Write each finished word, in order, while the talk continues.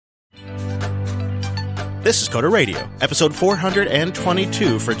This is Coder Radio, episode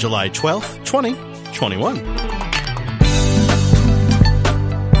 422 for July 12th, 2021.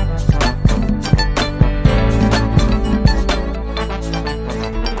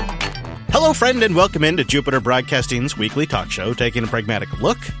 Hello, friend, and welcome into Jupiter Broadcasting's weekly talk show, taking a pragmatic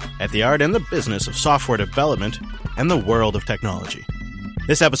look at the art and the business of software development and the world of technology.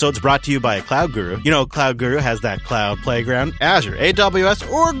 This episode's brought to you by Cloud Guru. You know, Cloud Guru has that cloud playground, Azure,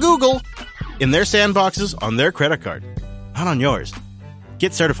 AWS, or Google, in their sandboxes on their credit card, not on yours.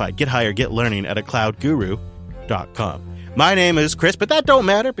 Get certified, get hired, get learning at cloudguru.com. My name is Chris, but that don't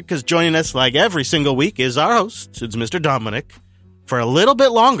matter because joining us like every single week is our host. It's Mr. Dominic for a little bit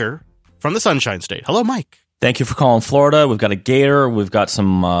longer from the Sunshine State. Hello, Mike. Thank you for calling Florida. We've got a gator. We've got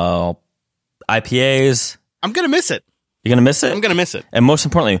some IPAs. I'm going to miss it. You're going to miss it? I'm going to miss it. And most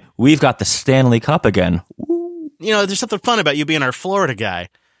importantly, we've got the Stanley Cup again. You know, there's something fun about you being our Florida guy.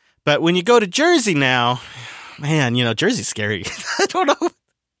 But when you go to Jersey now, man, you know, Jersey's scary. I don't know.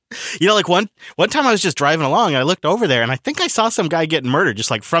 You know, like one time I was just driving along and I looked over there and I think I saw some guy getting murdered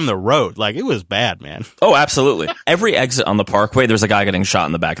just like from the road. Like it was bad, man. Oh, absolutely. Every exit on the parkway, there's a guy getting shot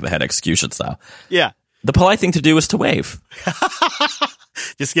in the back of the head, execution style. Yeah. The polite thing to do is to wave.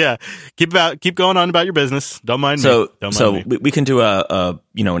 Just, yeah, keep going on about your business. Don't mind me. So we can do an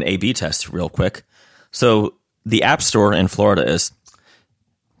A/B test real quick. So the App Store in Florida is,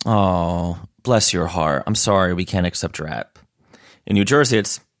 oh, bless your heart. I'm sorry, we can't accept your app. In New Jersey,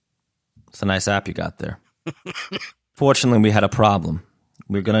 it's a nice app you got there. Fortunately, we had a problem.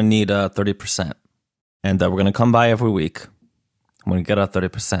 We're going to need 30%. And we're going to come by every week. I'm going to get our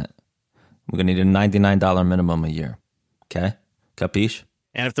 30%. We're going to need a $99 minimum a year. Okay? Capiche?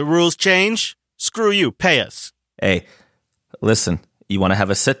 And if the rules change, screw you. Pay us. Hey, listen, you want to have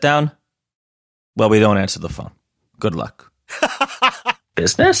a sit down? Well, we don't answer the phone. Good luck.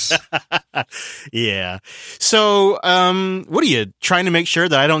 Business? Yeah. So, what are you trying to make sure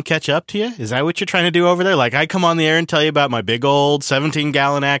that I don't catch up to you? Is that what you're trying to do over there? Like I come on the air and tell you about my big old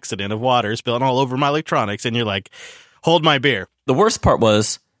 17-gallon accident of water spilling all over my electronics, and you're like, hold my beer. The worst part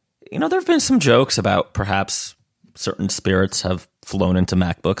was, you know, there have been some jokes about perhaps certain spirits have flown into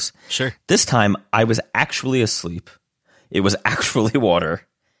MacBooks. Sure. This time, I was actually asleep. It was actually water.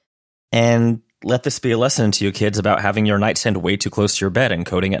 And let this be a lesson to you kids about having your nightstand way too close to your bed and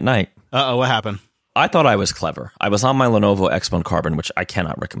coding at night. Uh-oh, what happened? I thought I was clever. I was on my Lenovo X1 Carbon, which I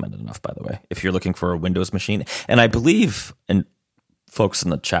cannot recommend enough, by the way, if you're looking for a Windows machine. And I believe, and folks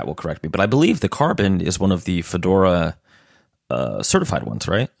in the chat will correct me, but I believe the Carbon is one of the Fedora certified ones,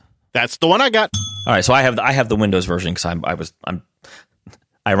 right? That's the one I got. All right, so I have the Windows version because I'm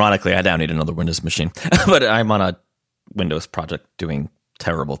ironically I now need another Windows machine, but I'm on a Windows project doing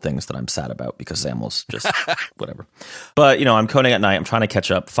terrible things that I'm sad about because XAML's just whatever. But you know, I'm coding at night. I'm trying to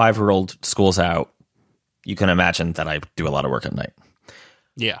catch up. 5-year-old school's out. You can imagine that I do a lot of work at night.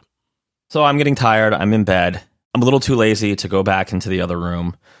 Yeah. So I'm getting tired. I'm in bed. I'm a little too lazy to go back into the other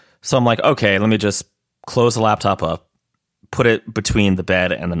room. So I'm like, okay, let me just close the laptop up. Put it between the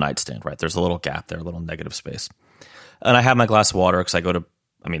bed and the nightstand, right? There's a little gap there, a little negative space. And I have my glass of water because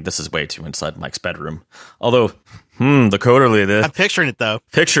this is way too inside Mike's bedroom. Although, the coderly. I'm picturing it, though.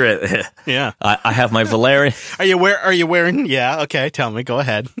 Picture it. Yeah. I have my Valerian. Are you wearing? Yeah, okay, tell me. Go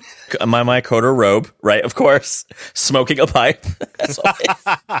ahead. my coder robe, right? Of course. Smoking a pipe.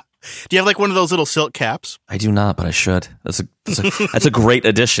 Do you have like one of those little silk caps? I do not, but I should. That's a great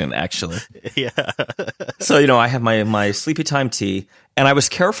addition, actually. Yeah. So, you know, I have my sleepy time tea, and I was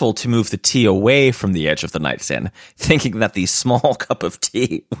careful to move the tea away from the edge of the nightstand, thinking that the small cup of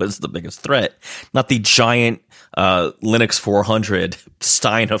tea was the biggest threat, not the giant Linux 400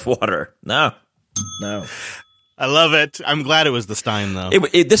 stein of water. No. I love it. I'm glad it was the Stein, though.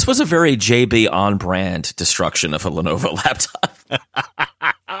 This was a very JB on-brand destruction of a Lenovo laptop.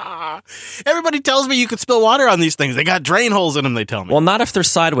 Everybody tells me you could spill water on these things. They got drain holes in them, they tell me. Well, not if they're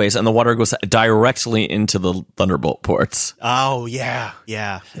sideways and the water goes directly into the Thunderbolt ports. Oh, yeah.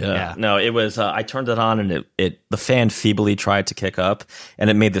 No, it was, I turned it on and the fan feebly tried to kick up and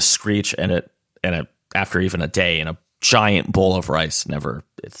it made this screech and it after even a day in a giant bowl of rice,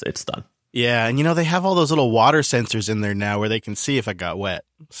 it's done. Yeah, and you know, they have all those little water sensors in there now where they can see if it got wet.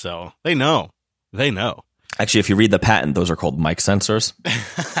 So they know. Actually, if you read the patent, those are called mic sensors.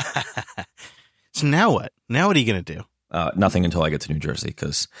 So now what? Now what are you going to do? Nothing until I get to New Jersey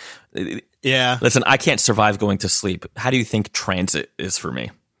because, yeah. Listen, I can't survive going to sleep. How do you think transit is for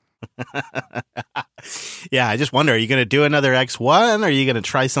me? Yeah, I just wonder, are you going to do another X1? Are you going to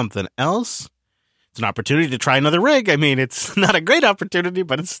try something else? It's an opportunity to try another rig. I mean, it's not a great opportunity,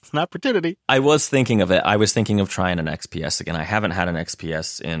 but it's an opportunity. I was thinking of it. I was thinking of trying an XPS again. I haven't had an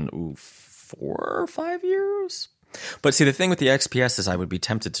XPS in 4 or 5 years. But see, the thing with the XPS is I would be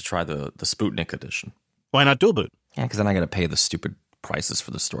tempted to try the Sputnik edition. Why not dual boot? Yeah, because then I got to pay the stupid prices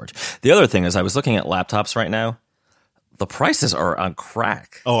for the storage. The other thing is I was looking at laptops right now. The prices are on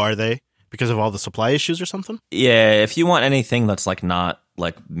crack. Oh, are they? Because of all the supply issues or something? Yeah, if you want anything that's like not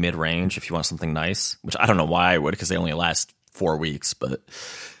like mid-range, if you want something nice, which I don't know why I would because they only last 4 weeks, but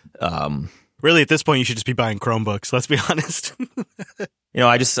really at this point you should just be buying Chromebooks, let's be honest.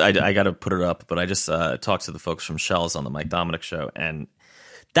 I got to put it up, but I just talked to the folks from Shells on the Mike Dominic show, and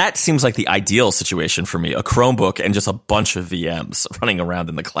that seems like the ideal situation for me, a Chromebook and just a bunch of VMs running around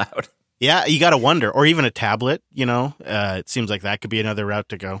in the cloud. Yeah, you got to wonder. Or even a tablet, it seems like that could be another route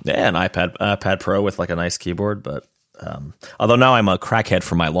to go. Yeah, an iPad Pro with like a nice keyboard, but although now I'm a crackhead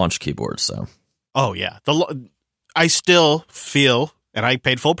for my launch keyboard, so. Oh, yeah. I still feel, and I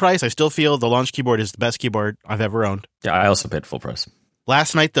paid full price, I still feel the launch keyboard is the best keyboard I've ever owned. Yeah, I also paid full price.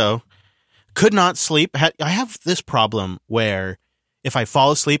 Last night, though, could not sleep. I have this problem where if I fall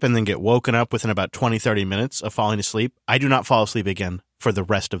asleep and then get woken up within about 20, 30 minutes of falling asleep, I do not fall asleep again for the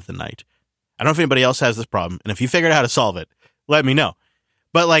rest of the night. I don't know if anybody else has this problem, and if you figured out how to solve it, let me know.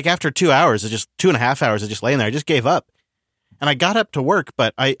 But like after 2 hours, 2.5 hours of just laying there, I just gave up. And I got up to work,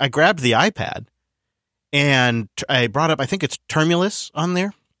 but I grabbed the iPad, and I brought up, I think it's Termulus on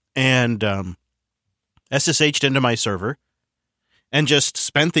there, and SSH'd into my server, and just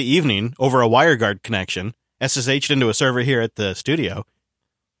spent the evening over a WireGuard connection, SSH'd into a server here at the studio,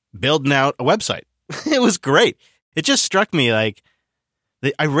 building out a website. It was great. It just struck me like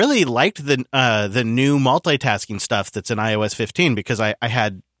I really liked the new multitasking stuff that's in iOS 15 because I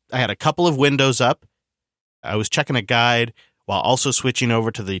had a couple of windows up. I was checking a guide while also switching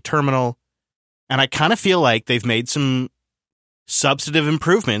over to the terminal, and I kind of feel like they've made some substantive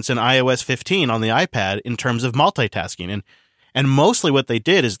improvements in iOS 15 on the iPad in terms of multitasking. And mostly what they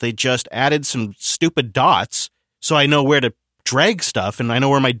did is they just added some stupid dots so I know where to drag stuff and I know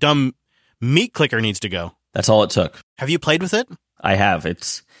where my dumb meat clicker needs to go. That's all it took. Have you played with it? I have. You're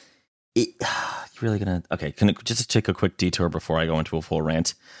really going to... Okay, can I just take a quick detour before I go into a full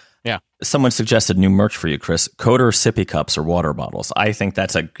rant? Yeah. Someone suggested new merch for you, Chris. Coder sippy cups or water bottles. I think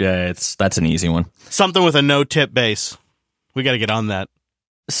that's an easy one. Something with a no-tip base. We got to get on that.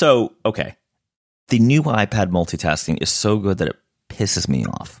 So, okay. The new iPad multitasking is so good that it pisses me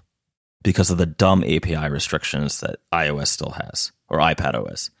off because of the dumb API restrictions that iOS still has, or iPad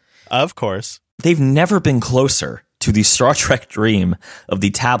OS. Of course. They've never been closer to the Star Trek dream of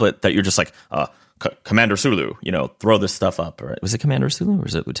the tablet that you're just like, Commander Sulu, throw this stuff up. Right? Was it Commander Sulu or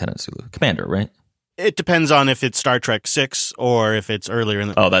is it Lieutenant Sulu? Commander, right? It depends on if it's Star Trek 6 or if it's earlier in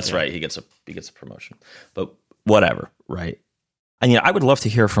the... Oh, that's right. He gets a promotion. But whatever, right? And I would love to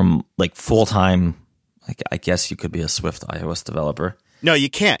hear from like full-time, like I guess you could be a Swift iOS developer. No, you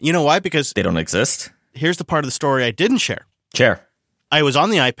can't. You know why? Because they don't exist. Here's the part of the story I didn't share. Share. I was on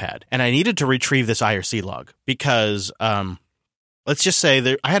the iPad, and I needed to retrieve this IRC log because, let's just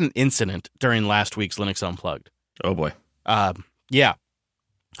say I had an incident during last week's Linux Unplugged. Oh, boy. Yeah.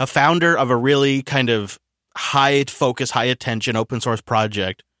 A founder of a really kind of high-focus, high-attention open-source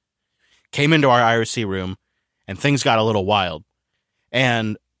project came into our IRC room, and things got a little wild.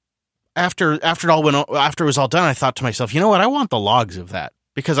 And after it was all done, I thought to myself, you know what? I want the logs of that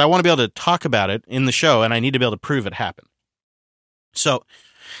because I want to be able to talk about it in the show, and I need to be able to prove it happened. So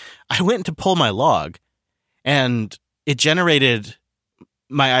I went to pull my log, and it generated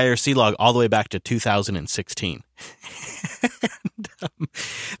my IRC log all the way back to 2016. And,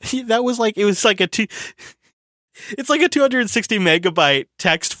 that was like, it's like a 260 megabyte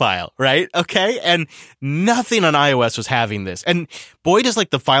text file, right? Okay. And nothing on iOS was having this. And boy, does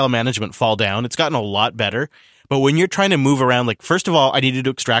like the file management fall down. It's gotten a lot better. But when you're trying to move around, like, first of all, I needed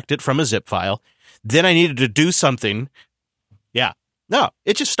to extract it from a zip file. Then I needed to do something. Yeah. No,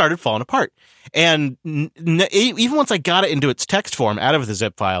 it just started falling apart. And even once I got it into its text form out of the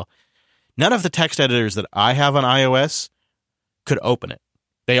zip file, none of the text editors that I have on iOS could open it.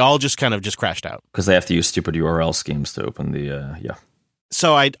 They all just kind of crashed out. Because they have to use stupid URL schemes to open the, yeah.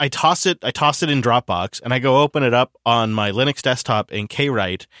 So I toss it in Dropbox, and I go open it up on my Linux desktop in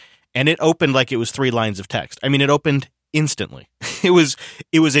KWrite, and it opened like it was 3 lines of text. I mean, it opened instantly. It was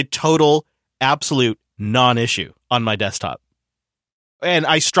a total, absolute non-issue on my desktop. And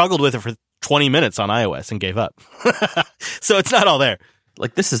I struggled with it for 20 minutes on iOS and gave up. So it's not all there.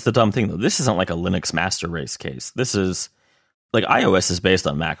 Like, this is the dumb thing, though. This isn't like a Linux master race case. This is, like, iOS is based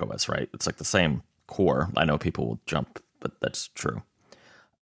on macOS, right? It's like the same core. I know people will jump, but that's true.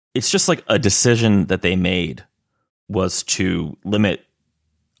 It's just like a decision that they made was to limit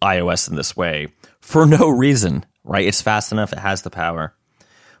iOS in this way for no reason, right? It's fast enough. It has the power.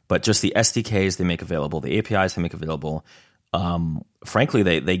 but just the SDKs they make available, the APIs they make available, frankly,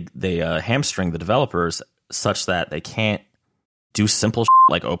 they hamstring the developers such that they can't do simple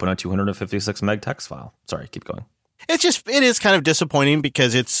like open a 256 meg text file. Sorry, keep going. It is kind of disappointing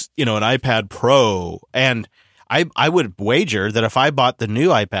because it's, an iPad Pro, and I would wager that if I bought the new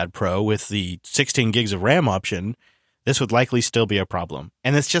iPad Pro with the 16 gigs of RAM option, this would likely still be a problem.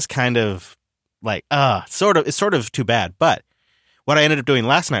 And it's just kind of like, it's sort of too bad. But what I ended up doing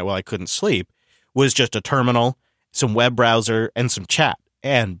last night while I couldn't sleep was just a terminal, some web browser, and some chat.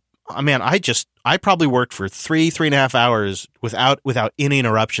 And man, I probably worked for 3.5 hours without any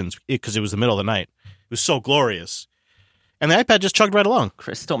interruptions because it was the middle of the night. It was so glorious. And the iPad just chugged right along.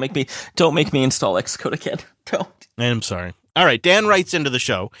 Chris, don't make me install Xcode again. Don't. I'm sorry. All right, Dan writes into the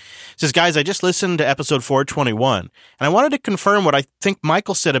show. Says, guys, I just listened to episode 421, and I wanted to confirm what I think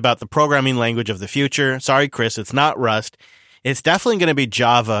Michael said about the programming language of the future. Sorry, Chris, it's not Rust. It's definitely going to be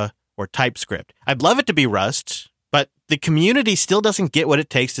Java or TypeScript. I'd love it to be Rust, but the community still doesn't get what it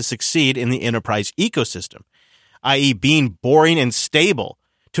takes to succeed in the enterprise ecosystem, i.e. being boring and stable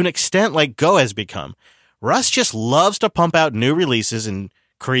to an extent like Go has become. Rust just loves to pump out new releases and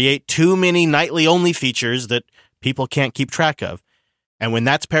create too many nightly-only features that people can't keep track of. And when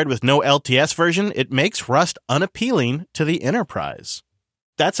that's paired with no LTS version, it makes Rust unappealing to the enterprise.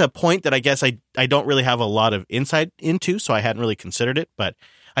 That's a point that I guess I don't really have a lot of insight into, so I hadn't really considered it, but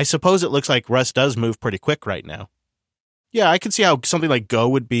I suppose it looks like Rust does move pretty quick right now. Yeah, I can see how something like Go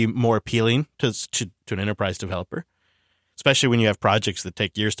would be more appealing to an enterprise developer, especially when you have projects that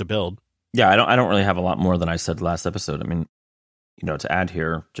take years to build. Yeah, I don't really have a lot more than I said last episode. I mean, to add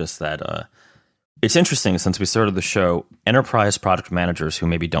here, just that it's interesting since we started the show, enterprise product managers who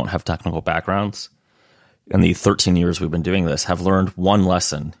maybe don't have technical backgrounds in the 13 years we've been doing this have learned one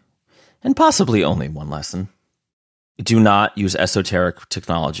lesson, and possibly only one lesson. Do not use esoteric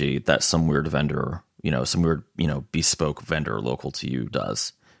technology that some weird vendor, some weird, bespoke vendor local to you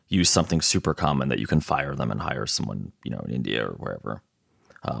does. Use something super common that you can fire them and hire someone, in India or wherever.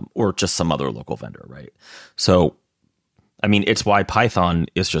 Or just some other local vendor, right? So, I mean, it's why Python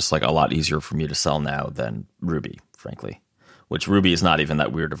is just like a lot easier for me to sell now than Ruby, frankly. Which Ruby is not even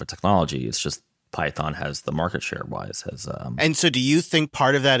that weird of a technology. It's just Python has the market share wise. And so do you think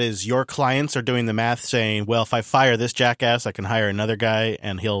part of that is your clients are doing the math saying, well, if I fire this jackass, I can hire another guy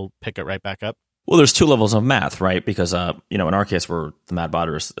and he'll pick it right back up? Well, there's two levels of math, right? Because, in our case, we're the Mad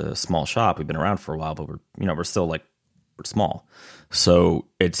Botter is a small shop. We've been around for a while, but we're still like, we're small. So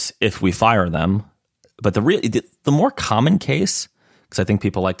it's if we fire them, but the more common case, because I think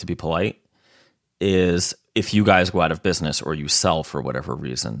people like to be polite, is if you guys go out of business or you sell for whatever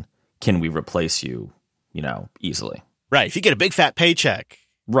reason, can we replace you, easily? Right. If you get a big fat paycheck.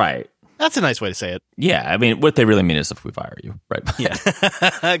 Right. That's a nice way to say it. Yeah. I mean, what they really mean is if we fire you, right? Yeah.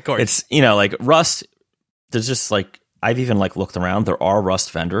 Of course. It's, like Rust, there's just like, I've even looked around, there are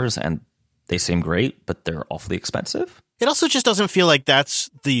Rust vendors and they seem great, but they're awfully expensive. It also just doesn't feel like that's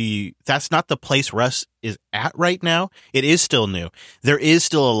not the place Rust is at right now. It is still new. There is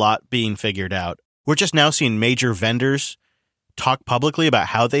still a lot being figured out. We're just now seeing major vendors talk publicly about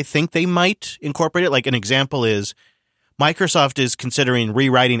how they think they might incorporate it. Like an example is Microsoft is considering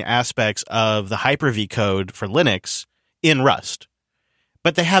rewriting aspects of the Hyper-V code for Linux in Rust,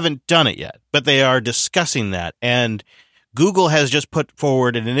 but they haven't done it yet. But they are discussing that. And Google has just put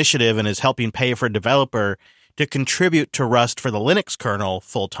forward an initiative and is helping pay for a developer to contribute to Rust for the Linux kernel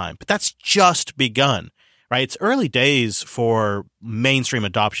full time. But that's just begun, right? It's early days for mainstream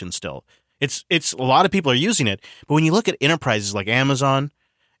adoption still. It's a lot of people are using it, but when you look at enterprises like Amazon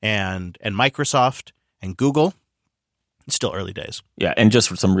and Microsoft and Google, it's still early days. Yeah, and just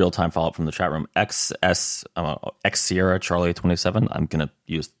for some real time follow up from the chat room, X Sierra Charlie 27. I'm gonna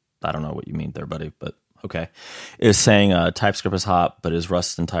use, I don't know what you mean there, buddy, but okay, is saying TypeScript is hot, but is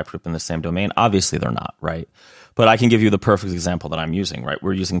Rust and TypeScript in the same domain? Obviously, they're not, right? But I can give you the perfect example that I'm using, right?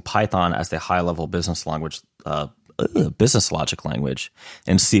 We're using Python as the high-level business language, business logic language,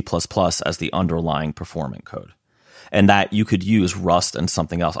 and C++ as the underlying performing code. And that you could use Rust and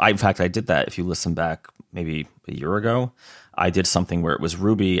something else. In fact, I did that. If you listen back maybe a year ago, I did something where it was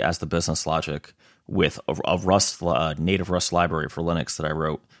Ruby as the business logic with a Rust native Rust library for Linux that I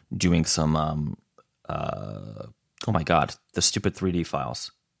wrote, doing some oh my god, the stupid 3D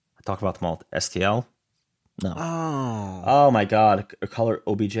files. I talk about them all. STL? No. Oh my god, color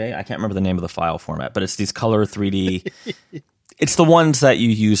OBJ. I can't remember the name of the file format, but it's these color 3D. It's the ones that you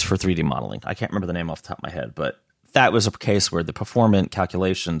use for 3D modeling. I can't remember the name off the top of my head, but that was a case where the performant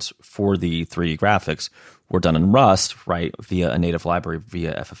calculations for the 3D graphics were done in Rust, right, via a native library,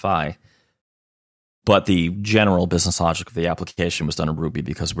 via FFI. But the general business logic of the application was done in Ruby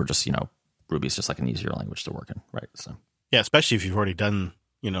because we're just, Ruby's just like an easier language to work in, right? So yeah, especially if you've already done,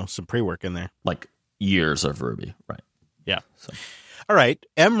 some pre-work in there. Like years of Ruby, right? Yeah. So. All right.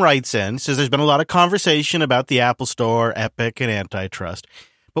 M writes in, says there's been a lot of conversation about the Apple Store, Epic, and antitrust.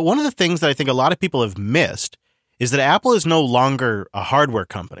 But one of the things that I think a lot of people have missed is that Apple is no longer a hardware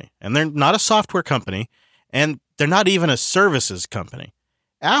company, and they're not a software company, and they're not even a services company.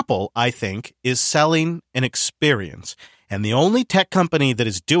 Apple, I think, is selling an experience, and the only tech company that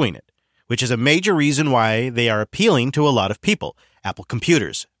is doing it, which is a major reason why they are appealing to a lot of people. Apple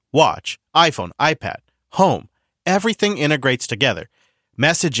computers, watch, iPhone, iPad, home, everything integrates together.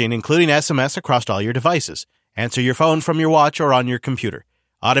 Messaging, including SMS across all your devices. Answer your phone from your watch or on your computer.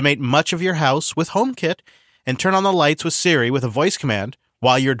 Automate much of your house with HomeKit and turn on the lights with Siri with a voice command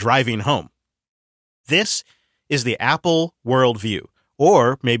while you're driving home. This is the Apple worldview,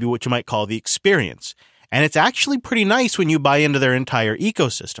 or maybe what you might call the experience. And it's actually pretty nice when you buy into their entire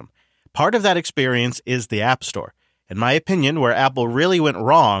ecosystem. Part of that experience is the App Store. In my opinion, where Apple really went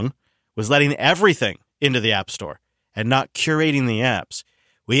wrong was letting everything into the App Store and not curating the apps.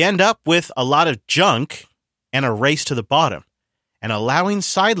 We end up with a lot of junk and a race to the bottom. And allowing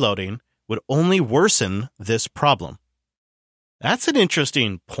sideloading would only worsen this problem. That's an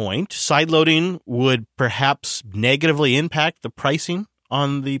interesting point. Sideloading would perhaps negatively impact the pricing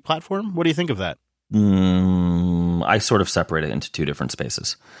on the platform. What do you think of that? I sort of separate it into two different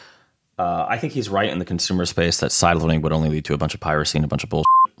spaces. I think he's right in the consumer space that sideloading would only lead to a bunch of piracy and a bunch of bullshit.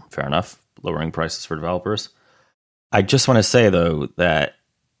 Fair enough. Lowering prices for developers. I just want to say, though, that,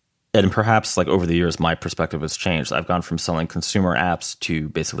 and perhaps like over the years, my perspective has changed. I've gone from selling consumer apps to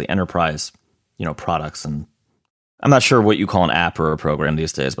basically enterprise, products. And I'm not sure what you call an app or a program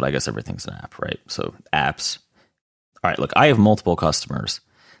these days, but I guess everything's an app, right? So apps. All right, look, I have multiple customers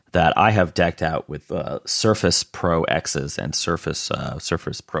that I have decked out with Surface Pro X's and Surface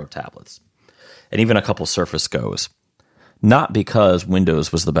Pro tablets, and even a couple Surface Go's. Not because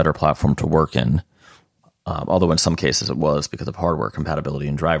Windows was the better platform to work in, although in some cases it was because of hardware compatibility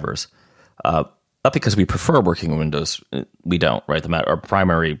and drivers. Not because we prefer working in Windows. We don't, right?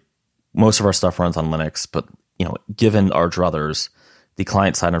 Most of our stuff runs on Linux, but given our druthers, the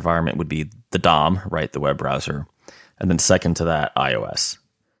client-side environment would be the DOM, right, the web browser, and then second to that, iOS.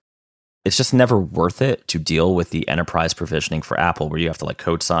 It's just never worth it to deal with the enterprise provisioning for Apple, where you have to like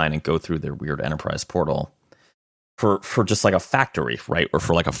code sign and go through their weird enterprise portal for just like a factory, right? Or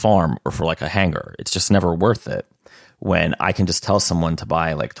for like a farm or for like a hangar. It's just never worth it when I can just tell someone to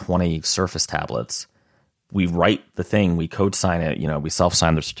buy like 20 Surface tablets. We write the thing, we code sign it, we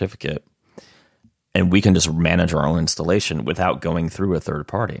self-sign the certificate, and we can just manage our own installation without going through a third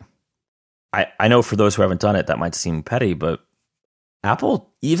party. I know for those who haven't done it, that might seem petty, but Apple,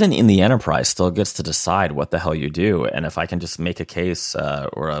 even in the enterprise, still gets to decide what the hell you do. And if I can just make a case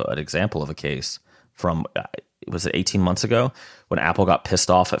or an example of a case from, was it 18 months ago when Apple got pissed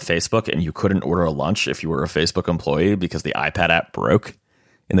off at Facebook and you couldn't order a lunch if you were a Facebook employee because the iPad app broke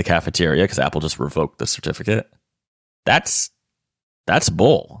in the cafeteria because Apple just revoked the certificate? That's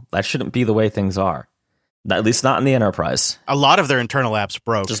bull. That shouldn't be the way things are. At least not in the enterprise. A lot of their internal apps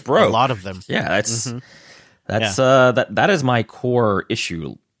broke. Just broke. A lot of them. Yeah, that is my core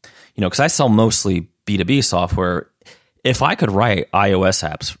issue. Because I sell mostly B2B software. If I could write iOS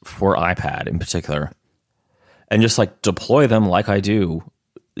apps for iPad in particular and just like deploy them like I do,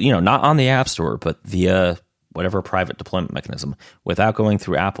 not on the App Store, but via whatever private deployment mechanism without going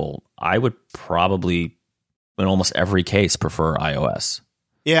through Apple, I would probably in almost every case prefer iOS.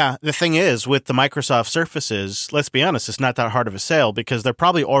 Yeah, the thing is, with the Microsoft Surfaces, let's be honest, it's not that hard of a sale because they're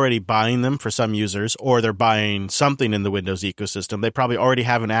probably already buying them for some users, or they're buying something in the Windows ecosystem. They probably already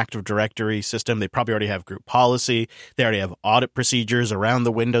have an Active Directory system. They probably already have group policy. They already have audit procedures around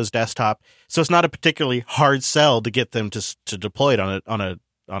the Windows desktop. So it's not a particularly hard sell to get them to deploy it on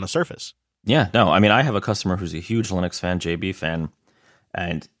a Surface. Yeah, no, I mean, I have a customer who's a huge Linux fan, JB fan,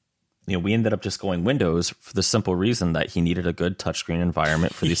 and we ended up just going Windows for the simple reason that he needed a good touchscreen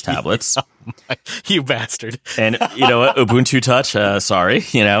environment for these tablets. You bastard. And, Ubuntu Touch, sorry,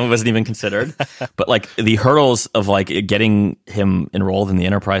 it wasn't even considered. But like the hurdles of like getting him enrolled in the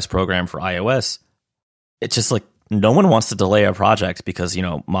enterprise program for iOS, it's just like no one wants to delay a project because,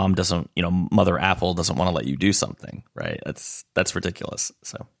 mom doesn't, mother Apple doesn't want to let you do something, right? That's ridiculous.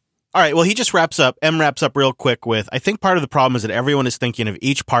 So. All right, well, M wraps up real quick with, I think part of the problem is that everyone is thinking of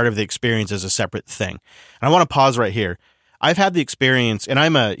each part of the experience as a separate thing. And I want to pause right here. I've had the experience, and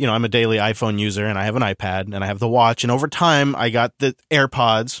I'm a daily iPhone user, and I have an iPad, and I have the watch, and over time, I got the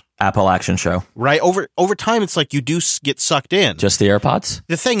AirPods, Apple action show. right? Over time, it's like you do get sucked in. Just the AirPods?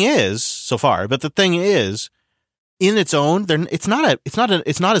 The thing is, so far, but the thing is, in its own, it's not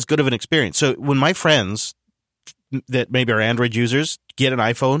as good of an experience. So when my friends that maybe are Android users get an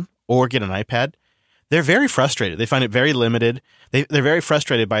iPhone or get an iPad, they're very frustrated. They find it very limited. They're very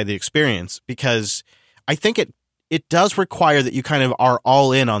frustrated by the experience because I think it does require that you kind of are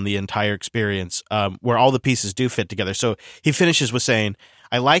all in on the entire experience, where all the pieces do fit together. So he finishes with saying,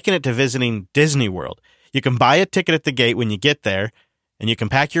 I liken it to visiting Disney World. You can buy a ticket at the gate when you get there, and you can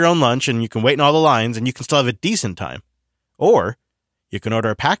pack your own lunch, and you can wait in all the lines, and you can still have a decent time. Or you can order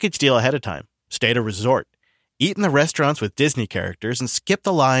a package deal ahead of time, stay at a resort, eat in the restaurants with Disney characters, and skip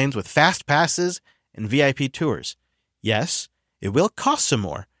the lines with fast passes and VIP tours. Yes, it will cost some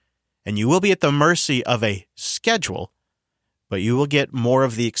more, and you will be at the mercy of a schedule, but you will get more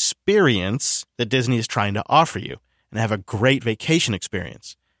of the experience that Disney is trying to offer you and have a great vacation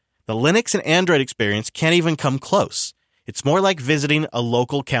experience. The Linux and Android experience can't even come close. It's more like visiting a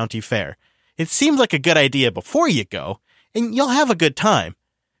local county fair. It seems like a good idea before you go, and you'll have a good time,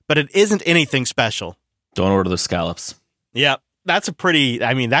 but it isn't anything special. Don't order the scallops. Yeah, that's a pretty,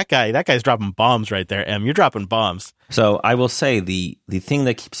 I mean, that guy's dropping bombs right there, Em. You're dropping bombs. So I will say the thing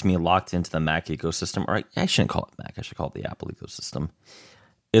that keeps me locked into the Mac ecosystem, or I shouldn't call it Mac, I should call it the Apple ecosystem,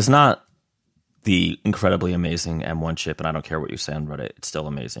 is not the incredibly amazing M1 chip, and I don't care what you say on Reddit, it's still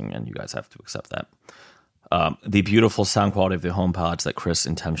amazing, and you guys have to accept that. The beautiful sound quality of the HomePods that Chris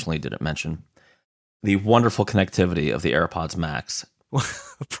intentionally didn't mention. The wonderful connectivity of the AirPods Max.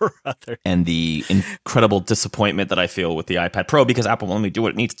 Brother. And the incredible disappointment that I feel with the iPad Pro because Apple won't let me do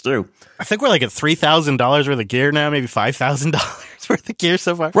what it needs to do. I think we're like at $3,000 worth of gear now, maybe $5,000 worth of gear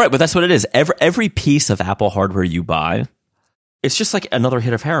so far. Right, but that's what it is. Every piece of Apple hardware you buy, it's just like another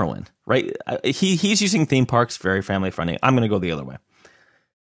hit of heroin, right? He's using theme parks, very family friendly. I'm going to go the other way.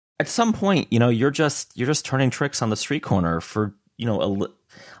 At some point, you're just turning tricks on the street corner for,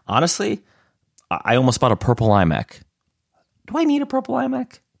 honestly, I almost bought a purple iMac. Do I need a purple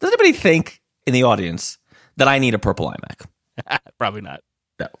iMac? Does anybody think in the audience that I need a purple iMac? Probably not.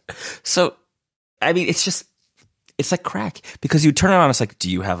 No. So, I mean, it's like crack because you turn it on. It's like,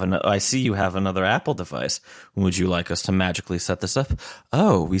 I see you have another Apple device. Would you like us to magically set this up?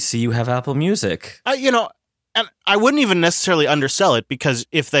 Oh, we see you have Apple Music. And I wouldn't even necessarily undersell it because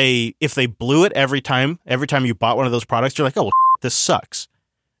if they blew it every time you bought one of those products, you're like, oh, well, this sucks.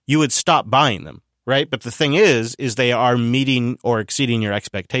 You would stop buying them. Right. But the thing is they are meeting or exceeding your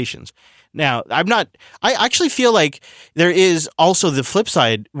expectations. Now, I actually feel like there is also the flip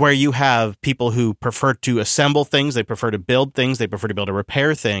side where you have people who prefer to assemble things. They prefer to build things. They prefer to be able to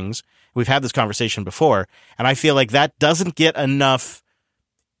repair things. We've had this conversation before. And I feel like that doesn't get enough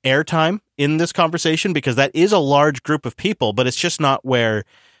airtime in this conversation because that is a large group of people, but it's just not where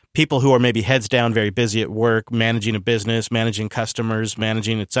people who are maybe heads down, very busy at work, managing a business, managing customers,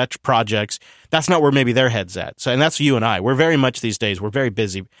 managing etc. projects. That's not where maybe their head's at. So, and that's you and I. We're very much these days. We're very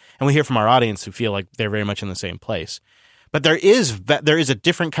busy, and we hear from our audience who feel like they're very much in the same place. But there is a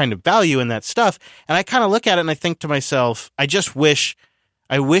different kind of value in that stuff, and I kind of look at it and I think to myself, I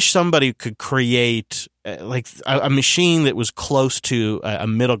wish somebody could create like a machine that was close to a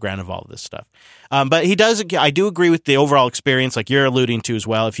middle ground of all of this stuff. But I do agree with the overall experience, like you're alluding to as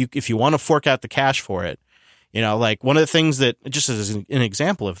well. If you want to fork out the cash for it, like one of the things that, just as an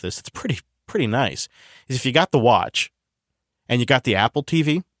example of this, it's pretty nice, is if you got the watch and you got the Apple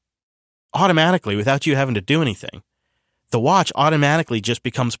TV, automatically, without you having to do anything, the watch automatically just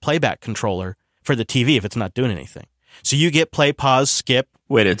becomes playback controller for the TV if it's not doing anything. So you get play, pause, skip.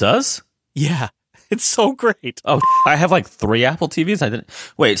 Wait, it does? Yeah. It's so great. Oh, I have like 3 Apple TVs. I didn't.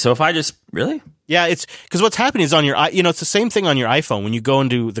 Wait, so if I just really? Yeah, it's because what's happening is on your, it's the same thing on your iPhone. When you go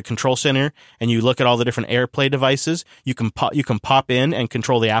into the control center and you look at all the different AirPlay devices, you can pop in and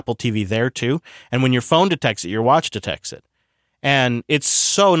control the Apple TV there too. And when your phone detects it, your watch detects it, and it's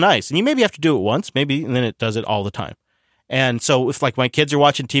so nice. And you maybe have to do it once, and then it does it all the time. And so if like my kids are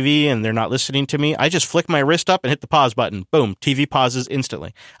watching TV and they're not listening to me, I just flick my wrist up and hit the pause button. Boom, TV pauses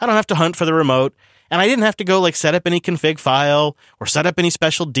instantly. I don't have to hunt for the remote. And I didn't have to go like set up any config file or set up any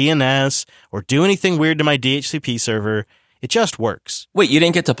special DNS or do anything weird to my DHCP server. It just works. Wait, you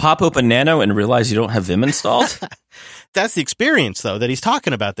didn't get to pop open Nano and realize you don't have Vim installed? That's the experience, though, that he's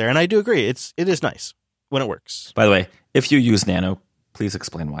talking about there. And I do agree. It is nice when it works. By the way, if you use Nano, please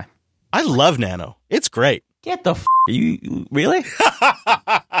explain why. I love Nano. It's great. Get the you really?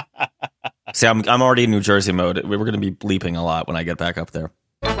 See, I'm already in New Jersey mode. We're going to be bleeping a lot when I get back up there.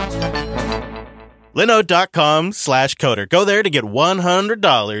 Linode.com/coder. Go there to get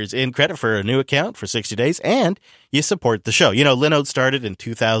 $100 in credit for a new account for 60 days, and you support the show. You know, Linode started in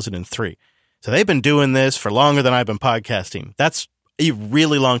 2003. So they've been doing this for longer than I've been podcasting. That's a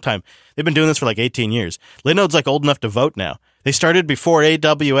really long time. They've been doing this for like 18 years. Linode's like old enough to vote now. They started before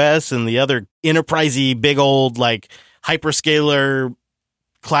AWS and the other enterprisey, big old like hyperscaler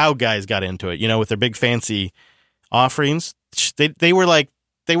cloud guys got into it, you know, with their big fancy offerings. They were like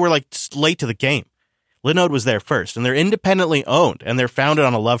late to the game. Linode was there first, and they're independently owned, and they're founded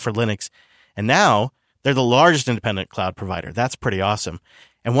on a love for Linux. And now they're the largest independent cloud provider. That's pretty awesome.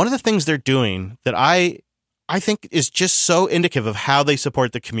 And one of the things they're doing that I think is just so indicative of how they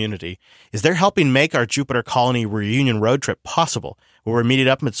support the community is they're helping make our Jupiter Colony reunion road trip possible, where we're meeting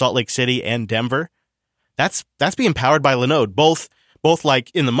up in Salt Lake City and Denver. That's being powered by Linode, both like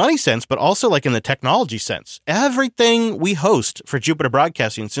in the money sense, but also like in the technology sense. Everything we host for Jupiter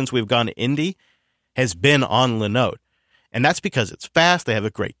Broadcasting since we've gone to Indy has been on Linode. And that's because it's fast. They have a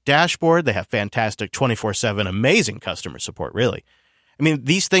great dashboard. They have fantastic 24/7 amazing customer support, really. I mean,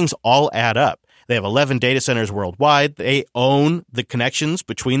 these things all add up. They have 11 data centers worldwide. They own the connections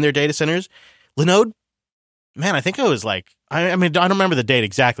between their data centers. Linode, man, I think it was like, I mean, I don't remember the date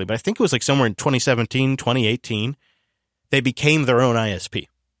exactly, but I think it was like somewhere in 2017, 2018. They became their own ISP.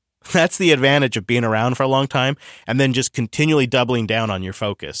 That's the advantage of being around for a long time and then just continually doubling down on your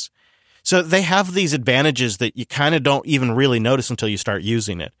focus. So they have these advantages that you kind of don't even really notice until you start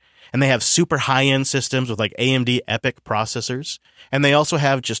using it. And they have super high-end systems with like AMD EPYC processors. And they also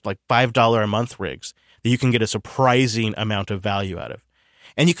have just like $5 a month rigs that you can get a surprising amount of value out of.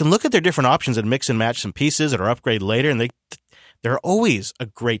 And you can look at their different options and mix and match some pieces or upgrade later. And they're always a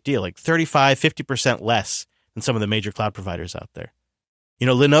great deal, like 35, 50% less than some of the major cloud providers out there. You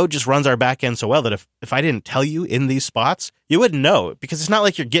know, Linode just runs our back end so well that if I didn't tell you in these spots, you wouldn't know, because it's not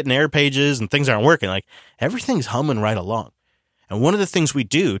like you're getting error pages and things aren't working. Like, everything's humming right along. And one of the things we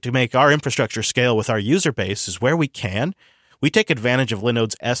do to make our infrastructure scale with our user base is where we can, we take advantage of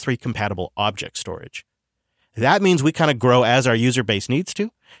Linode's S3 compatible object storage. That means we kind of grow as our user base needs to.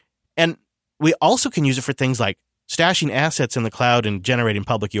 And we also can use it for things like stashing assets in the cloud and generating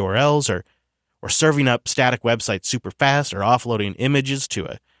public URLs, or serving up static websites super fast, or offloading images to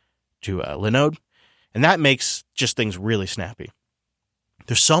a Linode. And that makes just things really snappy.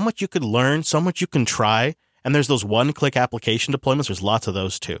 There's so much you could learn, so much you can try. And there's those one-click application deployments. There's lots of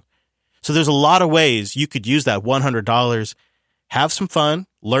those too. So there's a lot of ways you could use that $100, have some fun,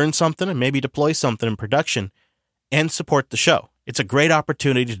 learn something, and maybe deploy something in production and support the show. It's a great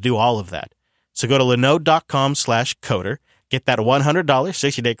opportunity to do all of that. So go to linode.com/coder, get that $100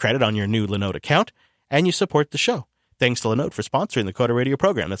 60-day credit on your new Linode account, and you support the show. Thanks to Linode for sponsoring the Coder Radio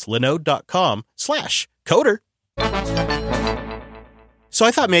program. That's linode.com/coder. So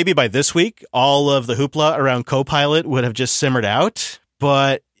I thought maybe by this week, all of the hoopla around Copilot would have just simmered out,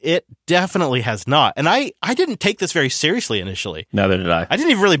 but it definitely has not. And I didn't take this very seriously initially. Neither did I. I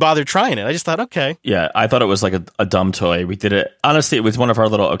didn't even really bother trying it. I just thought, okay. Yeah, I thought it was like a dumb toy. We did it. Honestly, it was one of our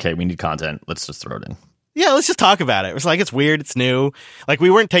little, okay, we need content. Let's just throw it in. Yeah, let's just talk about it. It was like, it's weird, it's new. Like, we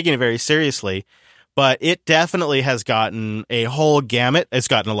weren't taking it very seriously, but it definitely has gotten a whole gamut. It's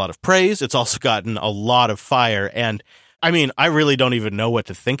gotten a lot of praise. It's also gotten a lot of fire. And I mean, I really don't even know what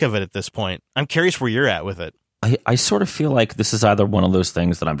to think of it at this point. I'm curious where you're at with it. I sort of feel like this is either one of those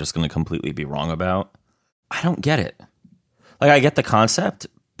things that I'm just going to completely be wrong about. I don't get it. Like, I get the concept,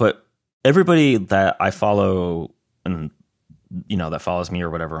 but everybody that I follow and, you know, that follows me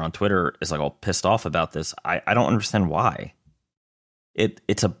or whatever on Twitter is like all pissed off about this. I don't understand why.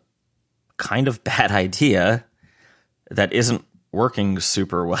 It's a kind of bad idea that isn't working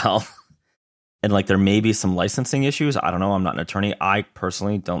super well. And like, there may be some licensing issues. I don't know. I'm not an attorney. I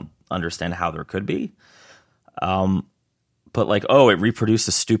personally don't understand how there could be. But like, oh, it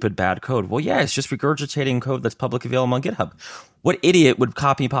reproduces stupid bad code. Well, yeah, it's just regurgitating code that's publicly available on GitHub. What idiot would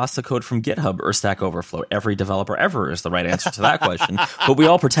copy pasta code from GitHub or Stack Overflow? Every developer ever is the right answer to that question. But we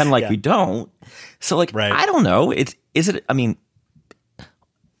all pretend like we don't. So like, right. I don't know. I mean,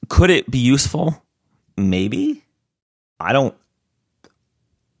 could it be useful? Maybe.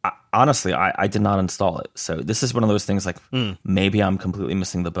 Honestly, I did not install it. So this is one of those things like, maybe I'm completely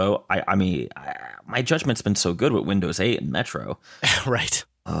missing the boat. I mean, my judgment's been so good with Windows 8 and Metro. Right.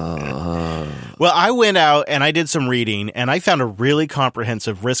 Well, I went out and I did some reading, and I found a really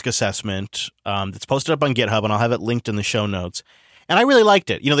comprehensive risk assessment that's posted up on GitHub, and I'll have it linked in the show notes. And I really liked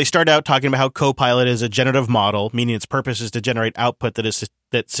it. You know, they started out talking about how Copilot is a generative model, meaning its purpose is to generate output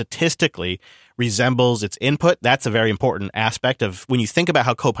that statistically resembles its input. That's a very important aspect of when you think about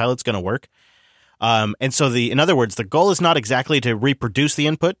how Copilot's going to work. And so in other words, the goal is not exactly to reproduce the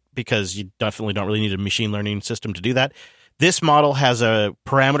input, because you definitely don't really need a machine learning system to do that. This model has a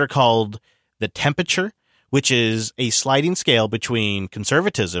parameter called the temperature, which is a sliding scale between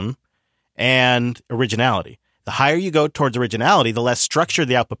conservatism and originality. The higher you go towards originality, the less structured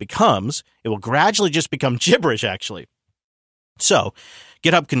the output becomes. It will gradually just become gibberish, actually. So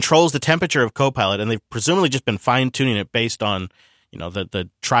GitHub controls the temperature of Copilot, and they've presumably just been fine-tuning it based on, the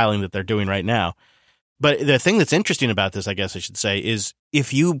trialing that they're doing right now. But the thing that's interesting about this, I guess I should say, is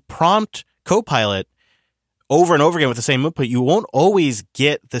if you prompt Copilot over and over again with the same input, you won't always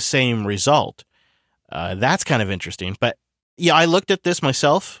get the same result. That's kind of interesting. But yeah, I looked at this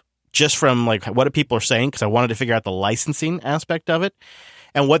myself just from like what do people are saying, because I wanted to figure out the licensing aspect of it.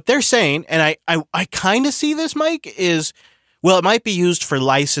 And what they're saying, and I kind of see this, Mike, is, well, it might be used for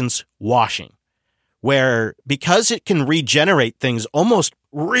license washing, where because it can regenerate things almost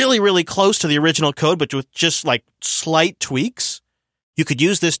really, really close to the original code, but with just like slight tweaks, you could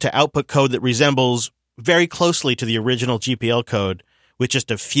use this to output code that resembles very closely to the original GPL code with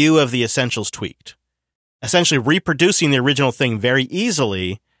just a few of the essentials tweaked. Essentially reproducing the original thing very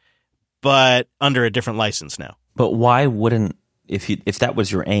easily, but under a different license now. But why wouldn't, if that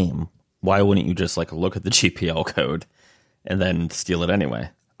was your aim, why wouldn't you just like look at the GPL code and then steal it anyway?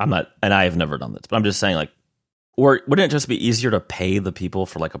 And I have never done this, but I'm just saying, like, or wouldn't it just be easier to pay the people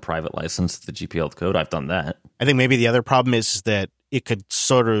for like a private license to the GPL code? I've done that. I think maybe the other problem is that it could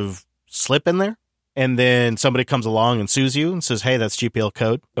sort of slip in there, and then somebody comes along and sues you and says, hey, that's GPL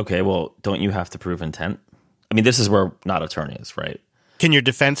code. Okay, well, don't you have to prove intent? I mean, this is where not attorney is, right? Can your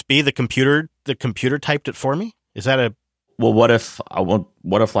defense be the computer typed it for me? Is that a... Well, what if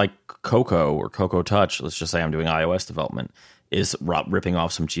like Cocoa or Cocoa Touch, let's just say I'm doing iOS development, is ripping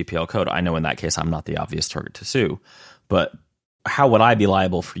off some GPL code? I know in that case I'm not the obvious target to sue, but how would I be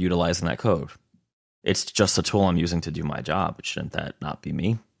liable for utilizing that code? It's just a tool I'm using to do my job. Shouldn't that not be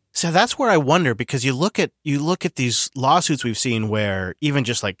me? So that's where I wonder, because you look at these lawsuits we've seen where even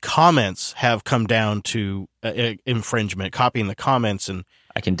just like comments have come down to infringement, copying the comments. And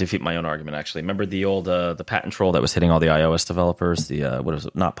I can defeat my own argument, actually. Remember the old the patent troll that was hitting all the iOS developers? The what was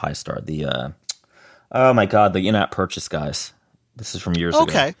it? Not PyStar. The oh my god, the in-app purchase guys. This is from years ago.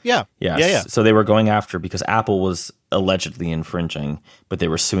 Okay, yeah. So they were going after, because Apple was allegedly infringing, but they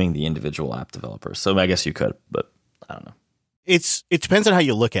were suing the individual app developers. So I guess you could, but I don't know. It depends on how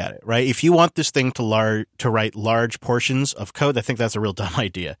you look at it, right? If you want this thing to write large portions of code, I think that's a real dumb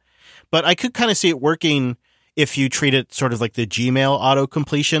idea. But I could kind of see it working if you treat it sort of like the Gmail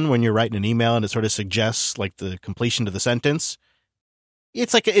auto-completion when you're writing an email and it sort of suggests like the completion to the sentence.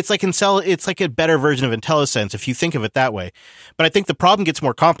 It's like a better version of IntelliSense if you think of it that way. But I think the problem gets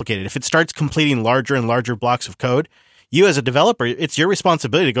more complicated. If it starts completing larger and larger blocks of code, you as a developer, it's your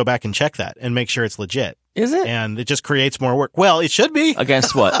responsibility to go back and check that and make sure it's legit. Is it? And it just creates more work. Well, it should be.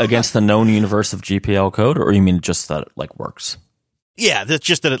 Against what? Against the known universe of GPL code? Or you mean just that it like works? Yeah, that's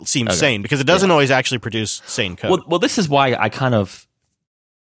just that it seems sane, because it doesn't always actually produce sane code. Well, this is why I kind of...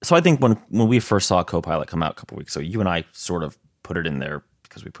 So I think when we first saw Copilot come out a couple weeks ago, you and I sort of put it in there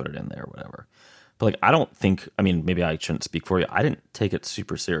because we put it in there or whatever. But like, I don't think... I mean, maybe I shouldn't speak for you. I didn't take it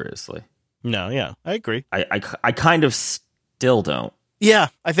super seriously. No, yeah, I agree. I kind of still don't. Yeah,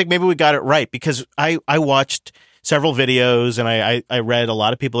 I think maybe we got it right, because I watched several videos and I read a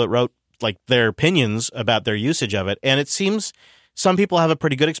lot of people that wrote like their opinions about their usage of it. And it seems some people have a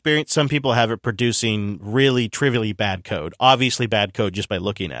pretty good experience. Some people have it producing really trivially bad code, obviously bad code just by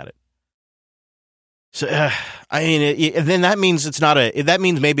looking at it. So, I mean, then that means that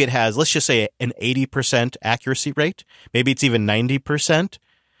means maybe it has, let's just say an 80% accuracy rate. Maybe it's even 90%.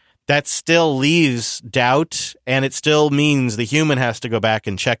 That still leaves doubt, and it still means the human has to go back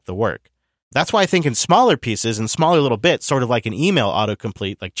and check the work. That's why I think in smaller pieces and smaller little bits, sort of like an email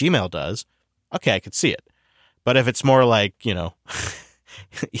autocomplete like Gmail does, okay, I could see it. But if it's more like,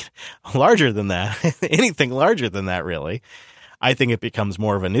 larger than that, anything larger than that, really, I think it becomes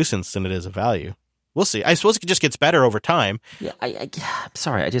more of a nuisance than it is a value. We'll see. I suppose it just gets better over time. Yeah, I'm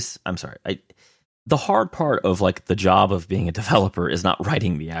sorry. I'm sorry. The hard part of like the job of being a developer is not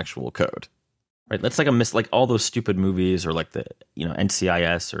writing the actual code, right? That's like like all those stupid movies, or like the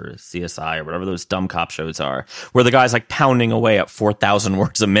NCIS or CSI or whatever those dumb cop shows are, where the guy's like pounding away at 4,000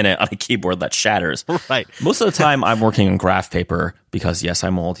 words a minute on a keyboard that shatters. Right. Most of the time, I'm working on graph paper because yes,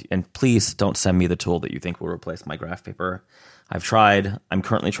 I'm old, and please don't send me the tool that you think will replace my graph paper. I've tried. I'm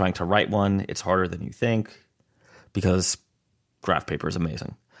currently trying to write one. It's harder than you think because graph paper is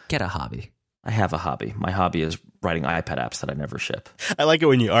amazing. Get a hobby. I have a hobby. My hobby is writing iPad apps that I never ship. I like it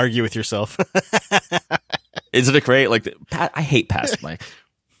when you argue with yourself. Isn't it great? Like, I hate past Mike.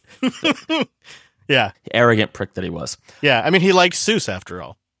 Yeah. Arrogant prick that he was. Yeah. I mean, he likes SUSE after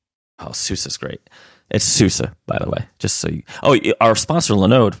all. Oh, SUSE is great. It's SUSE, by the way. Just so you. Oh, our sponsor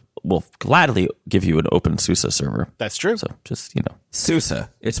Linode will gladly give you an open SUSE server. That's true. So just SUSE,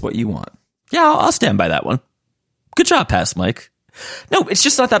 it's what you want. Yeah, I'll stand by that one. Good job, Past Mike. No, it's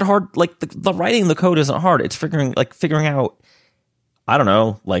just not that hard. Like the writing the code isn't hard. It's figuring out. I don't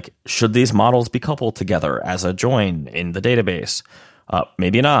know. Like, should these models be coupled together as a join in the database?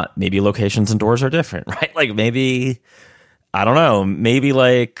 Maybe not. Maybe locations and doors are different, right? Like maybe I don't know. Maybe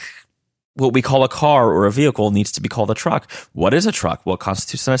like what we call a car or a vehicle needs to be called a truck. What is a truck? What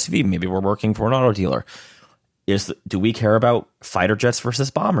constitutes an SUV? Maybe we're working for an auto dealer. Do we care about fighter jets versus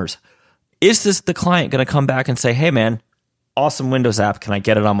bombers? Is this the client going to come back and say, hey, man, awesome Windows app. Can I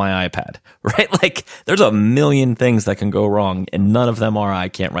get it on my iPad? Right? Like there's a million things that can go wrong, and none of them are I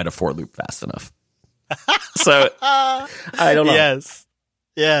can't write a for loop fast enough. So I don't know.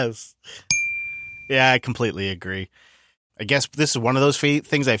 Yes. Yeah, I completely agree. I guess this is one of those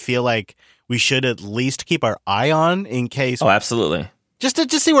things I feel like we should at least keep our eye on in case. Oh, absolutely. Just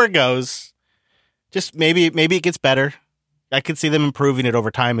to see where it goes. Just maybe it gets better. I could see them improving it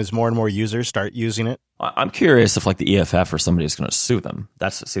over time as more and more users start using it. I'm curious if like the EFF or somebody is going to sue them.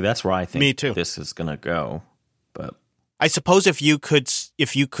 That's where I think Me too. This is going to go. But I suppose if you could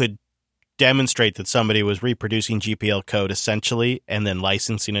demonstrate that somebody was reproducing GPL code essentially and then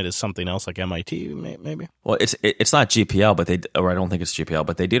licensing it as something else like MIT, maybe. Well, it's not GPL, but I don't think it's GPL,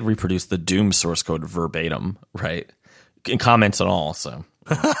 but they did reproduce the Doom source code verbatim, right? In comments and all. So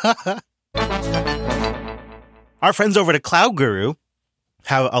our friends over at Cloud Guru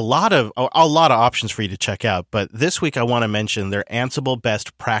have a lot of options for you to check out, but this week I want to mention their Ansible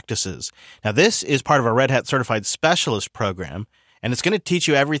best practices. Now, this is part of a Red Hat Certified Specialist program, and it's going to teach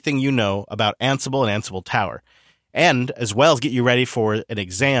you everything you know about Ansible and Ansible Tower, and as well as get you ready for an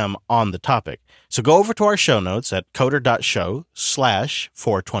exam on the topic. So go over to our show notes at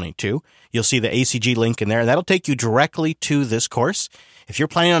coder.show/422. You'll see the ACG link in there, and that'll take you directly to this course. If you're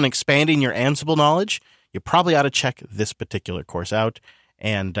planning on expanding your Ansible knowledge, you probably ought to check this particular course out.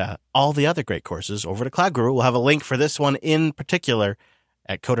 And all the other great courses over to Cloud Guru. We'll have a link for this one in particular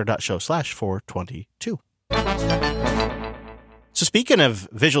at coder.show/422. So speaking of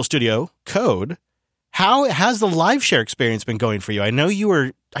Visual Studio Code, how has the live share experience been going for you? I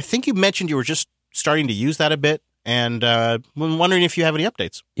think you mentioned you were just starting to use that a bit, and I'm wondering if you have any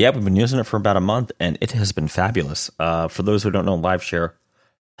updates. Yeah, we've been using it for about a month, and it has been fabulous. For those who don't know live share,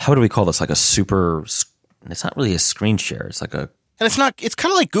 how do we call this? Like it's not really a screen share. It's like and it's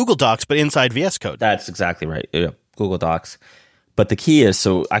kind of like Google Docs, but inside VS Code. That's exactly right. Yeah, Google Docs. But the key is,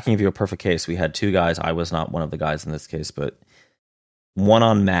 so I can give you a perfect case. We had two guys. I was not one of the guys in this case, but one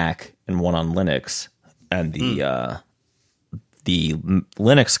on Mac and one on Linux. And the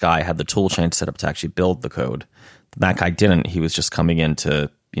Linux guy had the tool chain set up to actually build the code. The Mac guy didn't. He was just coming in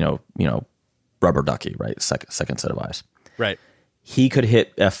to, rubber ducky, right? Second set of eyes. Right. He could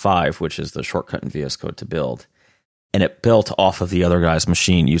hit F5, which is the shortcut in VS Code to build. And it built off of the other guy's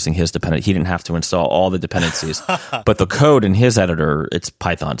machine using his dependency. He didn't have to install all the dependencies. But the code in his editor, it's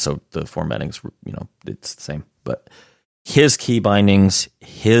Python, so the formatting's, it's the same. But his key bindings,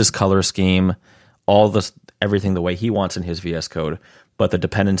 his color scheme, everything the way he wants in his VS Code, but the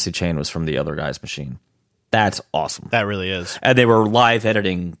dependency chain was from the other guy's machine. That's awesome. That really is. And they were live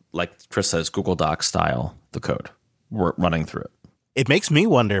editing, like Chris says, Google Docs style, the code. We're running through it. It makes me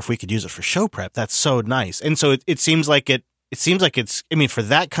wonder if we could use it for show prep. That's so nice. And so it seems like it's, for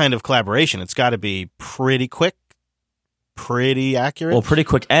that kind of collaboration, it's got to be pretty quick, pretty accurate. Well, pretty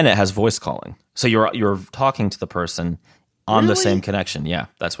quick, and it has voice calling. So you're talking to the person on the same connection. Yeah,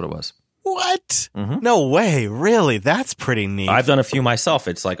 that's what it was. What? Mm-hmm. No way. Really? That's pretty neat. I've done a few myself.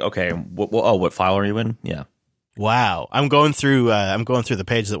 It's like, okay, what file are you in? Yeah. Wow. I'm going through the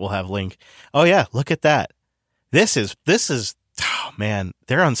page that we'll have linked. Oh yeah, look at that. This is oh man,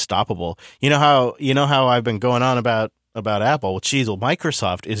 they're unstoppable. You know how I've been going on about Apple. Well, geez,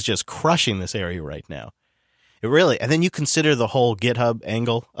 Microsoft is just crushing this area right now. It really, and then you consider the whole GitHub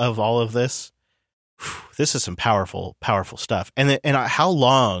angle of all of this. Whew, this is some powerful, powerful stuff. And how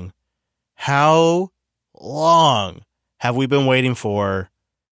long have we been waiting for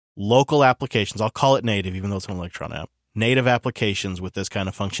local applications? I'll call it native, even though it's an Electron app. Native applications with this kind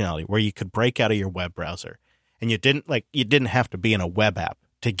of functionality where you could break out of your web browser. And you didn't have to be in a web app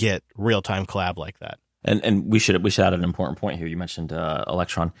to get real-time collab like that. And we should add an important point here. You mentioned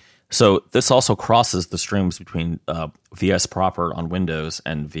Electron. So this also crosses the streams between VS proper on Windows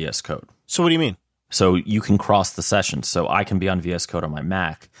and VS Code. So what do you mean? So you can cross the sessions. So I can be on VS Code on my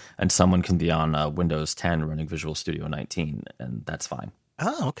Mac, and someone can be on Windows 10 running Visual Studio 19, and that's fine.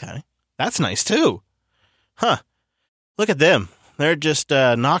 Oh, okay. That's nice, too. Huh. Look at them. They're just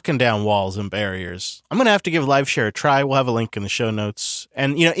knocking down walls and barriers. I'm going to have to give LiveShare a try. We'll have a link in the show notes.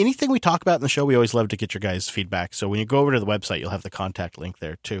 And, anything we talk about in the show, we always love to get your guys' feedback. So when you go over to the website, you'll have the contact link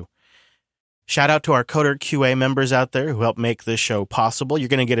there, too. Shout out to our Coder QA members out there who help make this show possible. You're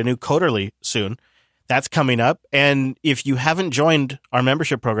going to get a new Coderly soon. That's coming up. And if you haven't joined our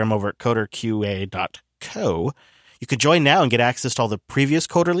membership program over at coderqa.co, you could join now and get access to all the previous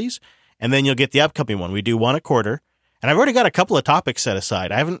Coderlies, and then you'll get the upcoming one. We do one a quarter. And I've already got a couple of topics set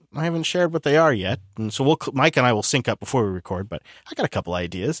aside. I haven't shared what they are yet. And so Mike and I will sync up before we record, but I got a couple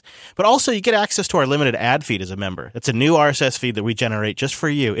ideas. But also you get access to our limited ad feed as a member. It's a new RSS feed that we generate just for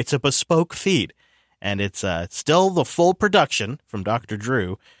you. It's a bespoke feed, and it's still the full production from Dr.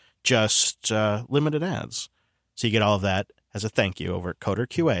 Drew, just limited ads. So you get all of that as a thank you over at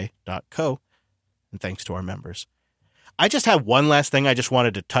coderqa.co, and thanks to our members. I just have one last thing I just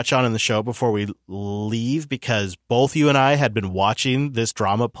wanted to touch on in the show before we leave, because both you and I had been watching this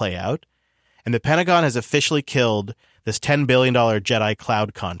drama play out, and the Pentagon has officially killed this $10 billion Jedi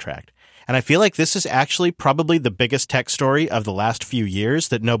Cloud contract. And I feel like this is actually probably the biggest tech story of the last few years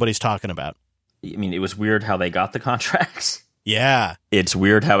that nobody's talking about. I mean, it was weird how they got the contracts. Yeah. It's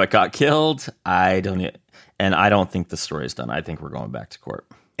weird how it got killed. I don't think the story is done. I think we're going back to court.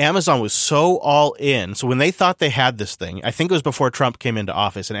 Amazon was so all in. So when they thought they had this thing, I think it was before Trump came into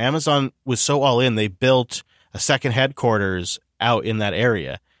office, and Amazon was so all in, they built a second headquarters out in that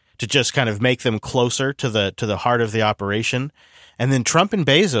area to just kind of make them closer to the heart of the operation. And then Trump and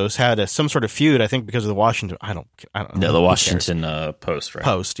Bezos had some sort of feud, I think because of the Washington, I don't know. No, the Washington Post, right?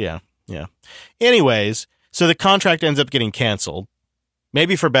 Post, yeah. Anyways, so the contract ends up getting canceled,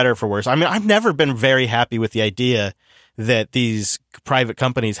 maybe for better or for worse. I mean, I've never been very happy with the idea that these private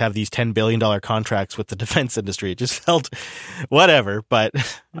companies have these $10 billion contracts with the defense industry. It just felt whatever, but...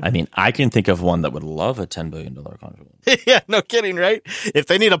 I mean, I can think of one that would love a $10 billion contract. Yeah, no kidding, right? If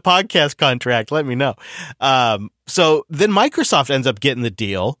they need a podcast contract, let me know. So then Microsoft ends up getting the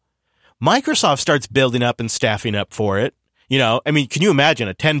deal. Microsoft starts building up and staffing up for it. I mean, can you imagine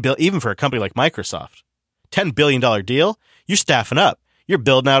a $10 billion, even for a company like Microsoft, $10 billion deal? You're staffing up. You're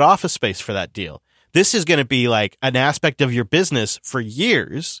building out office space for that deal. This is going to be like an aspect of your business for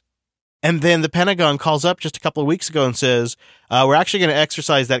years. And then the Pentagon calls up just a couple of weeks ago and says, we're actually going to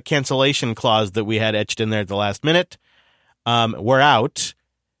exercise that cancellation clause that we had etched in there at the last minute. We're out.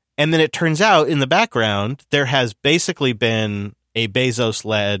 And then it turns out in the background, there has basically been a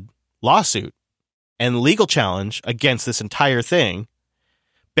Bezos-led lawsuit and legal challenge against this entire thing,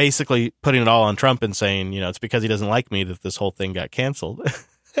 basically putting it all on Trump and saying, it's because he doesn't like me that this whole thing got canceled.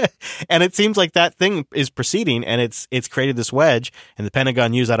 And it seems like that thing is proceeding, and it's created this wedge, and the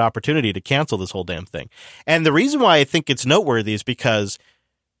Pentagon used that opportunity to cancel this whole damn thing. And the reason why I think it's noteworthy is because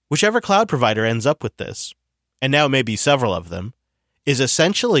whichever cloud provider ends up with this, and now maybe several of them, is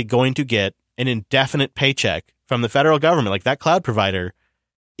essentially going to get an indefinite paycheck from the federal government. Like, that cloud provider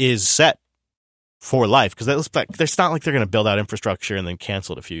is set for life, because it's not like they're going to build out infrastructure and then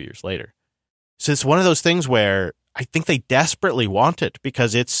cancel it a few years later. So it's one of those things where I think they desperately want it,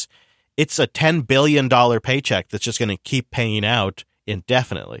 because it's a $10 billion paycheck that's just going to keep paying out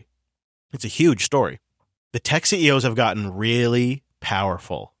indefinitely. It's a huge story. The tech CEOs have gotten really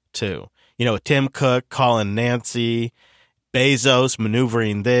powerful too. Tim Cook calling Nancy, Bezos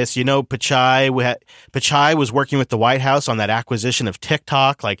maneuvering this. Pichai was working with the White House on that acquisition of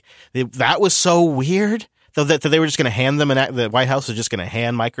TikTok. Like, that was so weird. That they were just going to hand them, the White House was just going to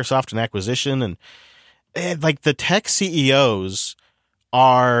hand Microsoft an acquisition, and like the tech CEOs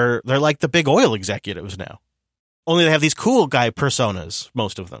they're like the big oil executives now. Only they have these cool guy personas,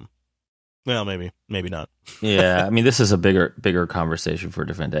 most of them. Well, maybe not. Yeah, I mean, this is a bigger conversation for a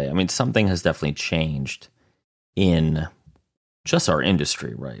different day. I mean, something has definitely changed in just our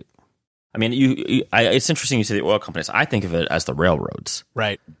industry, right? I mean, it's interesting you say the oil companies. I think of it as the railroads.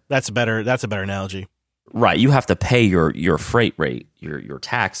 Right. That's a better analogy. Right. You have to pay your freight rate, your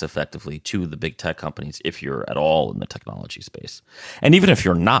tax effectively to the big tech companies if you're at all in the technology space. And even if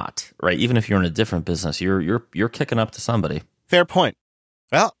you're not, right, even if you're in a different business, you're kicking up to somebody. Fair point.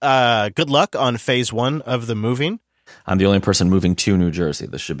 Well, good luck on phase 1 of the moving. I'm the only person moving to New Jersey.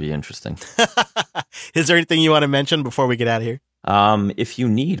 This should be interesting. Is there anything you want to mention before we get out of here? If you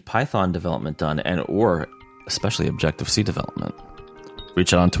need Python development done or especially Objective-C development,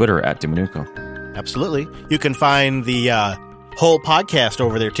 reach out on Twitter at Dominuco. Absolutely. You can find the whole podcast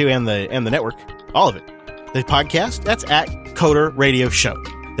over there too, and the network, all of it. The podcast, that's at Coder Radio Show.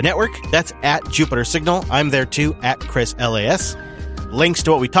 The network, that's at Jupiter Signal. I'm there too, at Chris LAS. Links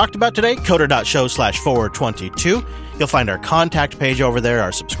to what we talked about today, coder.show/422. You'll You'll find our contact page over there,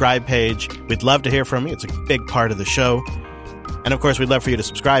 our subscribe page. We'd love to hear from you. It's a big part of the show. And of course, we'd love for you to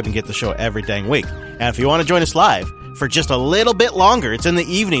subscribe and get the show every dang week. And if you want to join us live for just a little bit longer, it's in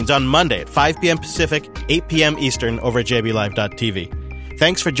the evenings on Monday at 5 p.m. Pacific, 8 p.m. Eastern over at jblive.tv.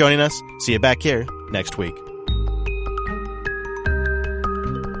 Thanks for joining us. See you back here next week.